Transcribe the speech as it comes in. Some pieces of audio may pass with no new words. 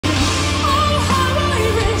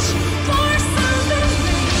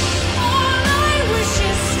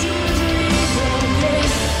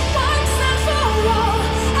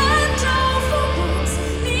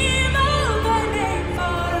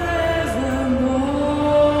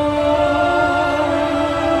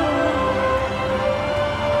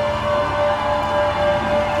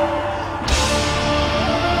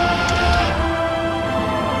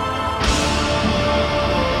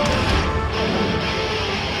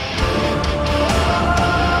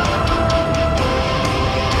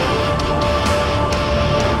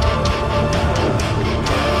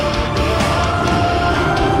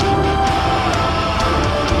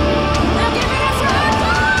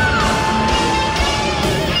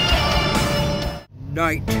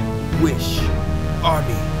Nightwish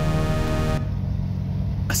Army,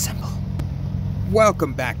 assemble.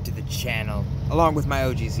 Welcome back to the channel, along with my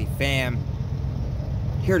OGZ fam.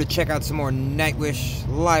 Here to check out some more Nightwish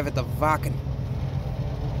live at the Wacken.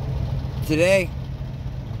 Today,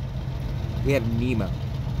 we have Nemo.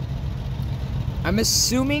 I'm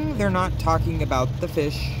assuming they're not talking about the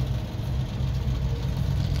fish.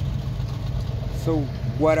 So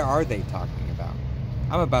what are they talking about?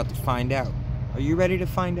 I'm about to find out. Are you ready to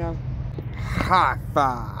find out? High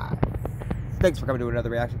five! Thanks for coming to another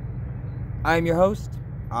reaction. I'm your host,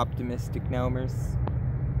 Optimistic Gnomers,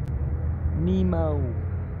 Nemo.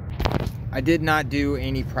 I did not do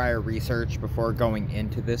any prior research before going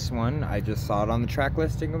into this one. I just saw it on the track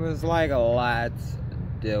listing and was like, let's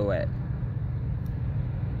do it.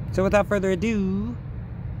 So without further ado,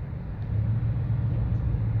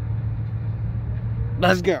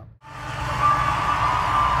 let's go.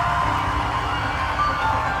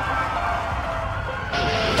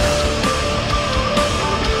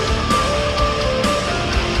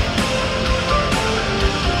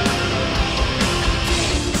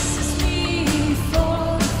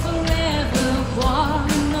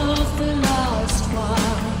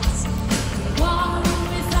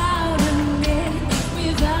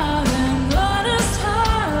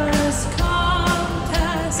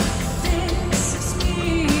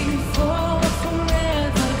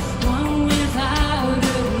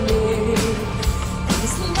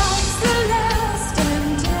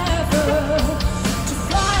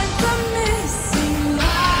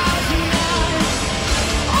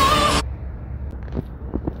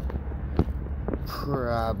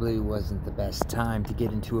 Probably wasn't the best time to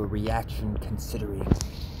get into a reaction, considering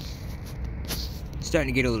it's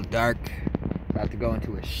starting to get a little dark. About to go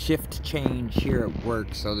into a shift change here at work,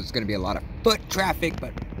 so there's going to be a lot of foot traffic,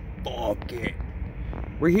 but fuck it.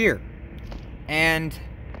 We're here, and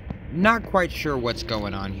not quite sure what's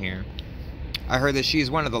going on here. I heard that she's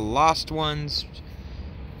one of the lost ones.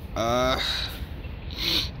 I'm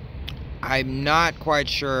not quite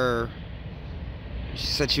sure. She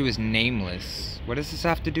said she was nameless. What does this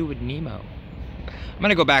have to do with Nemo? I'm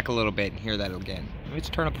gonna go back a little bit and hear that again. Let me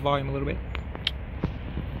just turn up the volume a little bit.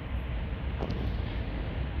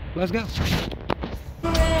 Let's go.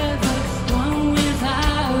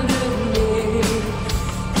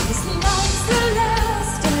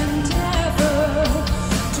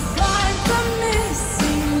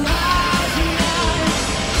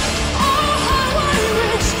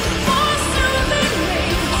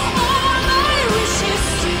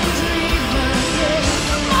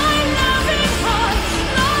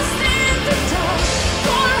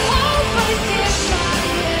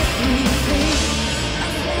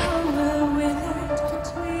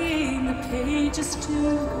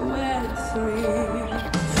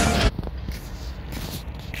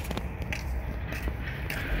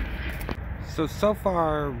 So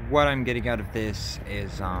far, what I'm getting out of this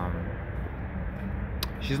is,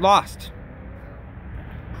 she's lost.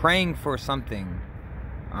 Praying for something.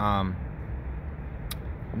 Not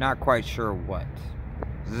quite sure what.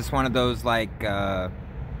 Is this one of those, like, the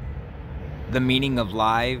meaning of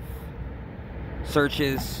life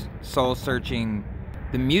searches, soul searching?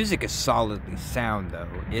 The music is solidly sound, though.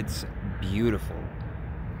 It's beautiful.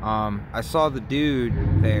 I saw the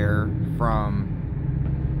dude there from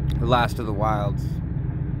The Last of the Wilds,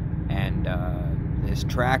 and this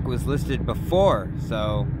track was listed before,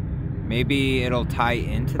 so maybe it'll tie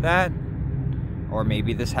into that, or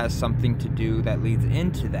maybe this has something to do that leads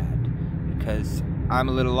into that, because I'm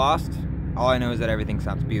a little lost. All I know is that everything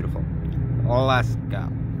sounds beautiful. Let's go.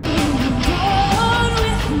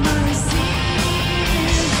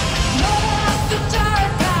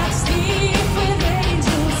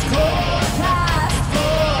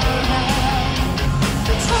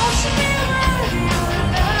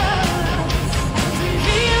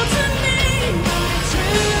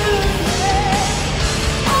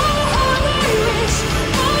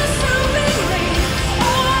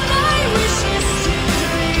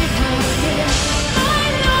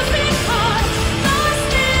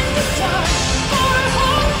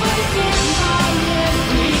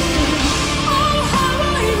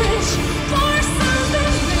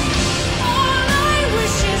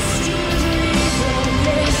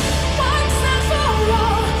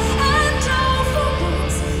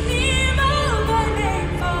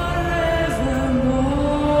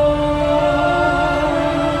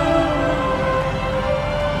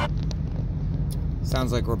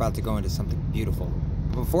 Sounds like we're about to go into something beautiful.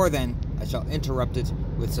 Before then, I shall interrupt it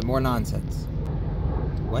with some more nonsense.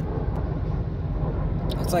 What?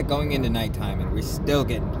 It's like going into nighttime and we're still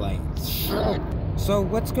getting planes. So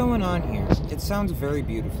what's going on here? It sounds very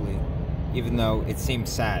beautifully, even though it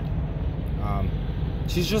seems sad.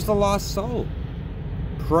 She's just a lost soul,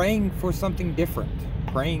 praying for something different,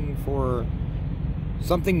 praying for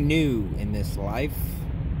something new in this life.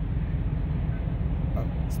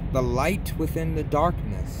 The light within the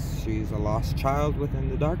darkness. She's a lost child within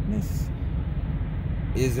the darkness.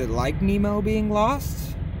 Is it like Nemo being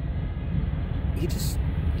lost? He just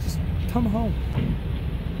come home.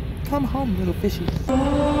 Come home, little fishy.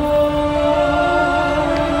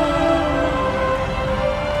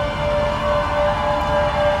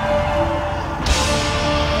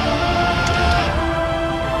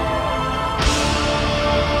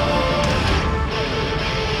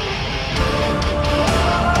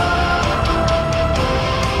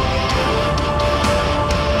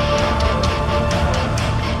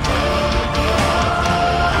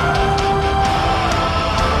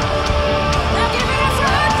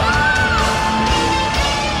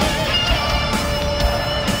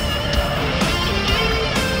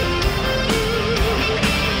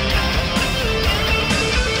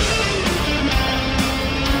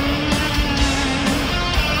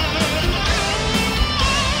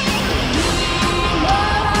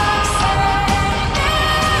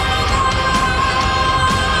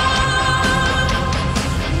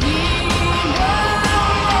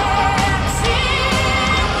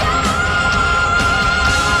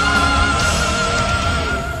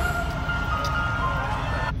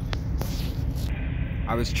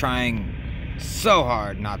 I was trying so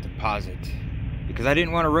hard not to pause it because I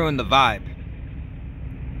didn't want to ruin the vibe.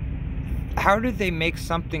 How did they make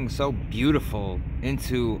something so beautiful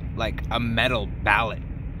into like a metal ballad?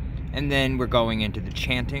 And then we're going into the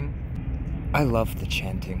chanting. I love the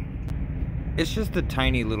chanting. It's just the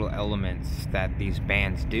tiny little elements that these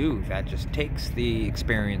bands do that just takes the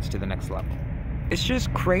experience to the next level. It's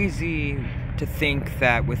just crazy to think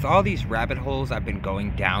that with all these rabbit holes I've been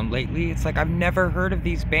going down lately, it's like I've never heard of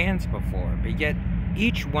these bands before, but yet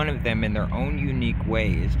each one of them in their own unique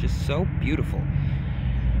way is just so beautiful.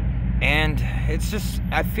 And it's just,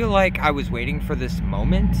 I feel like I was waiting for this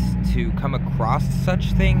moment to come across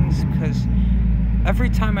such things, because every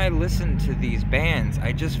time I listen to these bands,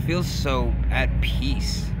 I just feel so at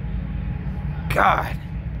peace. God.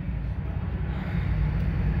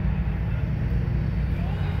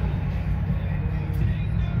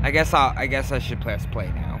 I guess I should press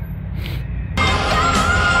play now.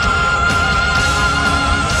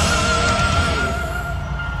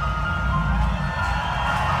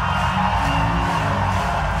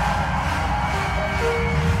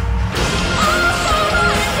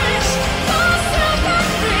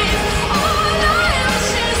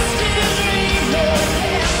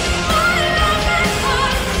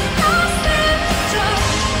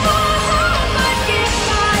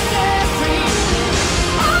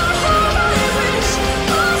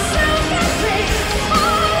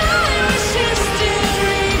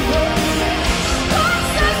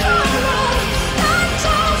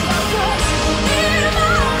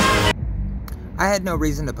 I had no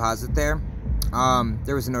reason to pause it there.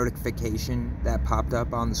 There was a notification that popped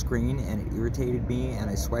up on the screen and it irritated me, and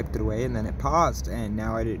I swiped it away and then it paused, and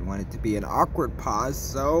now I didn't want it to be an awkward pause,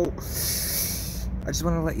 so I just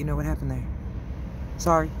wanted to let you know what happened there.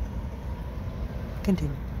 Sorry.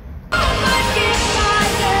 Continue.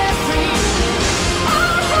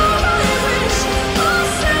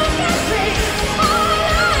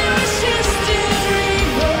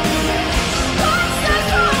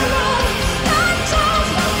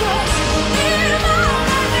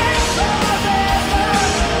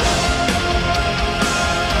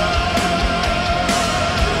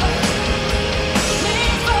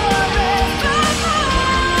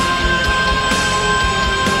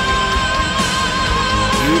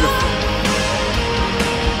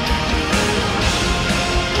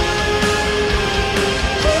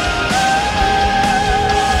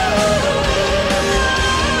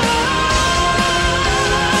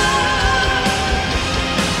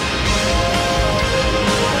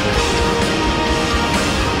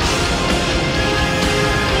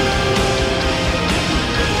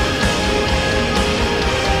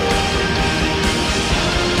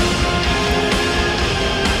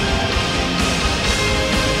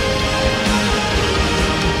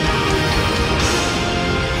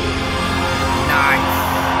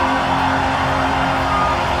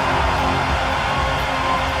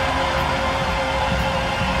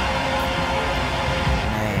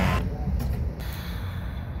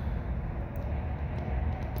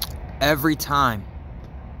 Every time.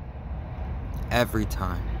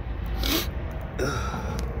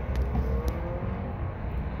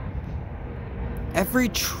 Every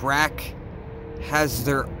track has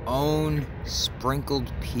their own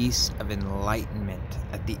sprinkled piece of enlightenment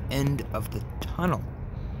at the end of the tunnel.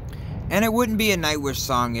 And it wouldn't be a Nightwish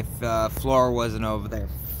song if Flora wasn't over there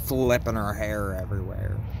flipping her hair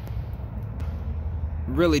everywhere.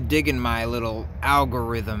 Really digging my little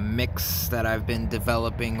algorithm mix that I've been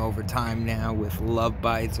developing over time now with Love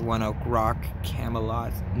Bites, One Ok Rock,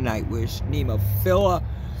 Camelot, Nightwish, Nemo, Phila.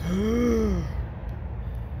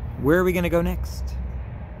 Where are we gonna go next?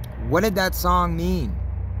 What did that song mean?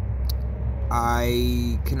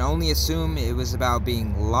 I can only assume it was about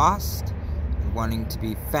being lost, wanting to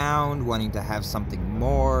be found, wanting to have something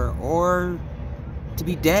more, or to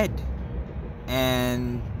be dead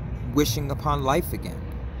and wishing upon life again,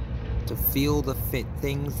 to feel the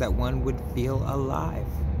things that one would feel alive.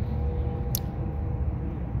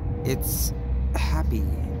 It's happy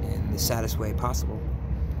in the saddest way possible.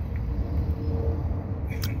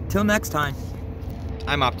 Till next time,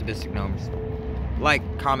 I'm Optimistic Gnomes. Like,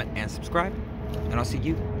 comment, and subscribe, and I'll see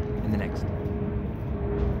you in the next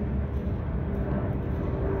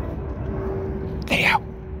video.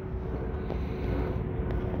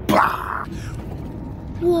 Blah.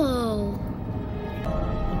 Whoa.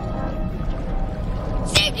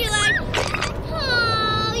 Save your life!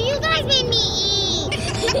 Oh, you guys made me eat!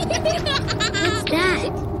 What's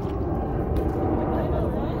that?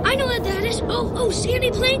 I know what that is. Oh,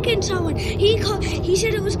 Sandy Plankin saw one. He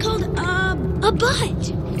said it was called, a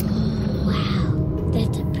butt. Wow,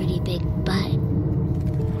 that's a pretty big butt.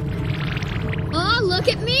 Oh, look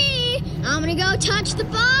at me! I'm gonna go touch the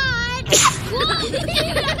butt!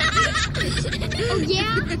 Oh,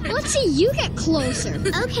 yeah? Let's see you get closer.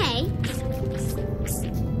 Okay.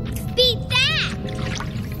 Beat that!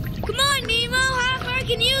 Come on, Nemo! How far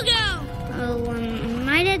can you go? Oh,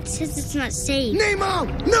 my dad says it's not safe. Nemo!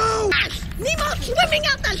 No! Nemo's swimming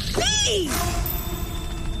out the sea!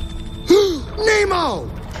 Nemo!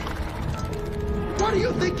 What do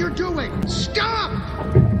you think you're doing? Stop!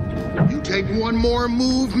 You take one more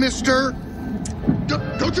move, mister.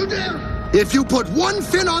 Don't you dare! If you put one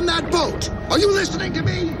fin on that boat, are you listening to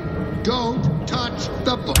me? Don't touch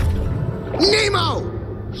the boat. Nemo!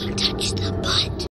 He touched the butt.